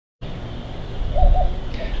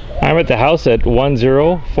I'm at the house at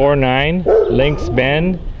 1049 Lynx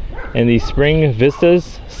Bend in the Spring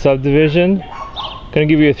Vistas Subdivision. Gonna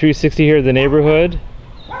give you a 360 here of the neighborhood.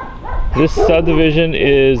 This subdivision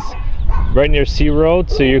is right near C Road,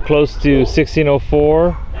 so you're close to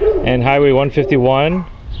 1604 and Highway 151.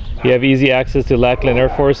 You have easy access to Lackland Air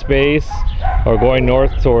Force Base or going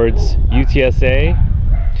north towards UTSA.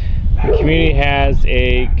 The community has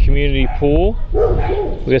a community pool.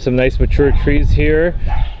 We got some nice mature trees here.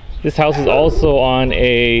 This house is also on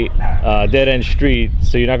a dead-end street,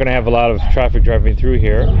 so you're not going to have a lot of traffic driving through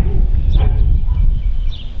here.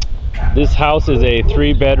 This house is a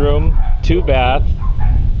 3-bedroom, 2-bath,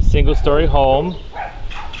 single-story home.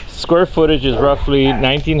 Square footage is roughly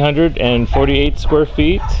 1,948 square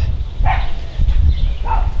feet.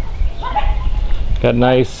 Got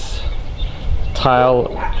nice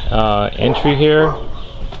tile entry here.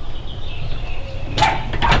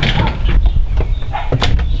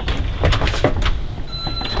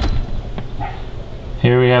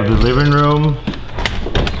 Here we have the living room,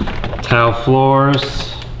 tile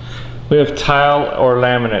floors. We have tile or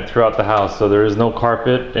laminate throughout the house, so there is no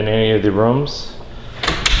carpet in any of the rooms.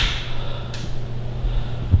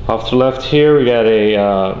 Off to the left here, we got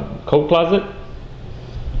a coat closet.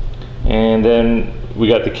 And then we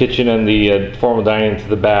got the kitchen and the formal dining to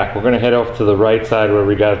the back. We're gonna head off to the right side where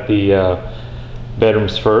we got the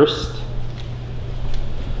bedrooms first.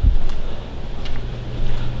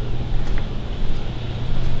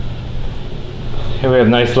 Here we have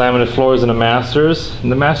nice laminate floors in the masters.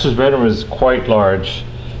 And the master's bedroom is quite large.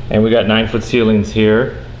 And we got 9-foot ceilings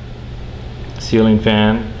here. Ceiling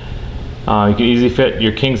fan. You can easily fit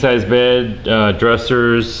your king-size bed,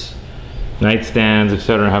 dressers, nightstands,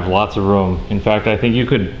 etc. Have lots of room. In fact, I think you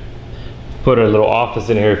could put a little office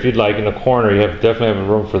in here if you'd like in the corner. You definitely have a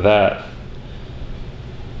room for that.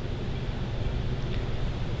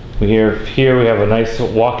 Here we have a nice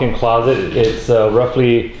walk-in closet. It's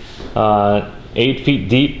roughly 8 feet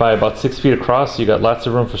deep by about 6 feet across. So you got lots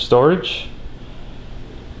of room for storage.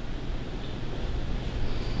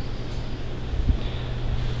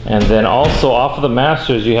 And then also off of the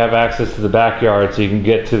masters, you have access to the backyard, so you can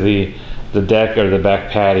get to the deck or the back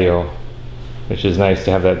patio, which is nice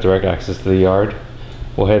to have that direct access to the yard.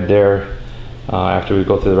 We'll head there after we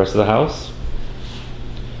go through the rest of the house.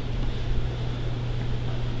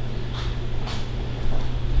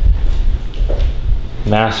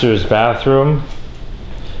 Master's bathroom.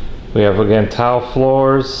 We have again tile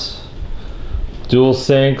floors, dual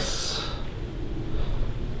sinks,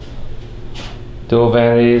 dual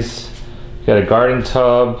vanities. Got a garden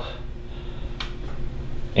tub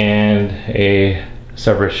and a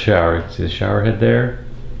separate shower. You can see the shower head there.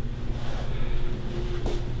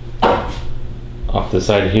 Off the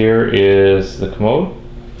side here is the commode.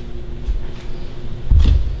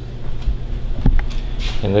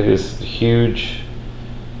 And look at this huge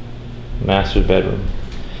master bedroom.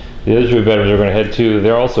 The other 2 bedrooms we're going to head to,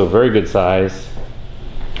 they're also very good size.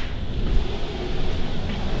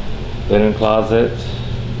 Linen closet.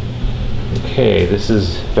 Okay, this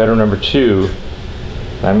is bedroom number 2.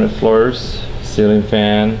 Laminate floors, ceiling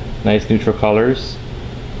fan, nice neutral colors.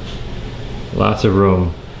 Lots of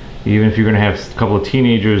room. Even if you're going to have a couple of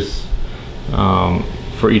teenagers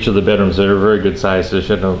for each of the bedrooms, they're very good size, so there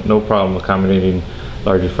should have no problem accommodating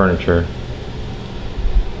larger furniture.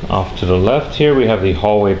 Off to the left here we have the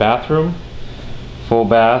hallway bathroom, full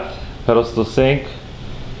bath, pedestal sink,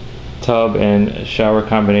 tub and shower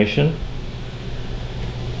combination.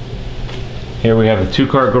 Here we have the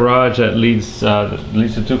 2-car garage that leads to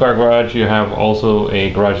the 2-car garage. You have also a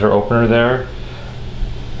garage door opener there.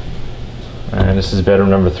 And this is bedroom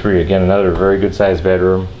number 3. Again, another very good sized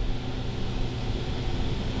bedroom.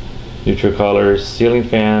 Neutral colors, ceiling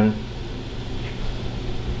fan,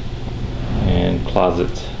 and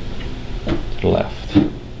closet to the left.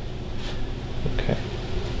 Okay.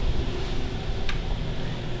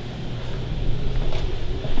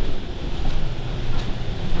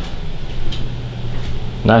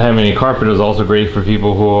 Not having any carpet is also great for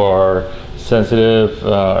people who are sensitive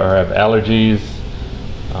or have allergies.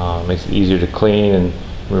 Makes it easier to clean and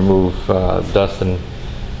remove dust and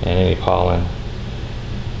any pollen.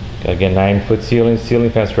 Again, 9-foot ceilings,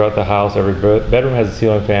 ceiling fans throughout the house. Every bedroom has a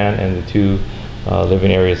ceiling fan, and the 2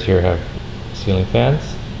 living areas here have ceiling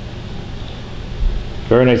fans.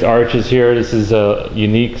 Very nice arches here. This is a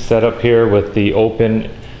unique setup here with the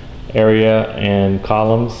open area and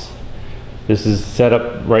columns. This is set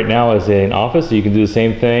up right now as an office, so you can do the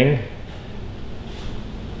same thing.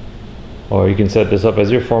 Or you can set this up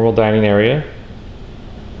as your formal dining area.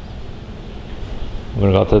 We're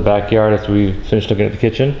gonna go out to the backyard after we finish looking at the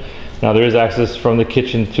kitchen. Now there is access from the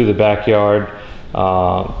kitchen to the backyard,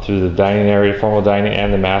 through the dining area, formal dining,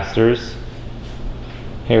 and the masters.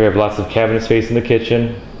 Here we have lots of cabinet space in the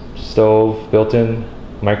kitchen, stove, built-in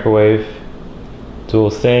microwave, dual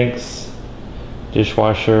sinks,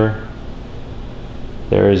 dishwasher.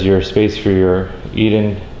 There is your space for your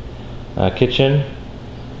eat-in kitchen.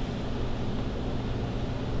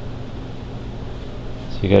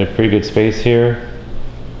 So you got a pretty good space here.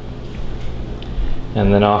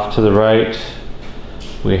 And then off to the right,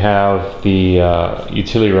 we have the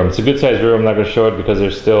utility room. It's a good sized room. I'm not going to show it because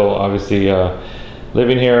there's still obviously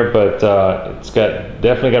living here, but it's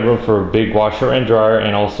definitely got room for a big washer and dryer,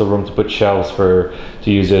 and also room to put shelves to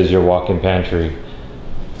use as your walk-in pantry.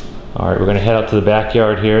 All right, we're going to head out to the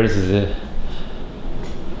backyard here. This is a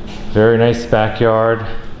very nice backyard.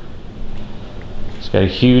 It's got a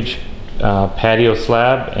huge patio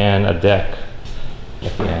slab and a deck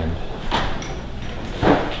at the end.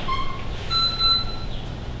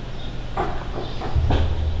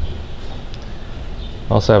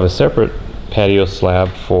 Also have a separate patio slab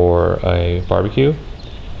for a barbecue.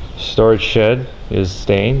 Storage shed is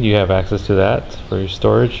staying. You have access to that for your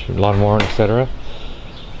storage, lawnmower, etc.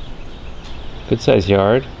 Good sized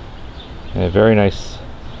yard and a very nice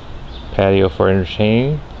patio for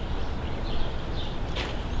entertaining.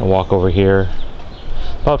 I'll walk over here,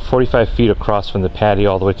 about 45 feet across from the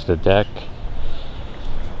patio all the way to the deck.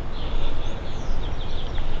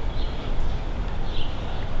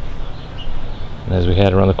 And as we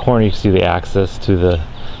head around the corner, you can see the access to the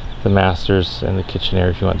masters and the kitchen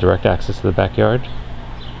area if you want direct access to the backyard.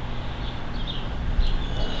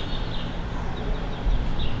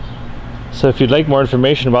 So if you'd like more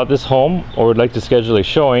information about this home or would like to schedule a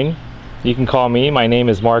showing, you can call me. My name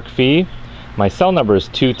is Mark Fee. My cell number is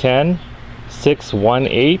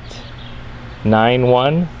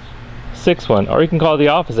 210-618-9161, or you can call the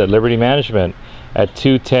office at Liberty Management at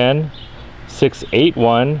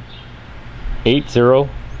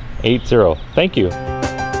 210-681-8080. Thank you.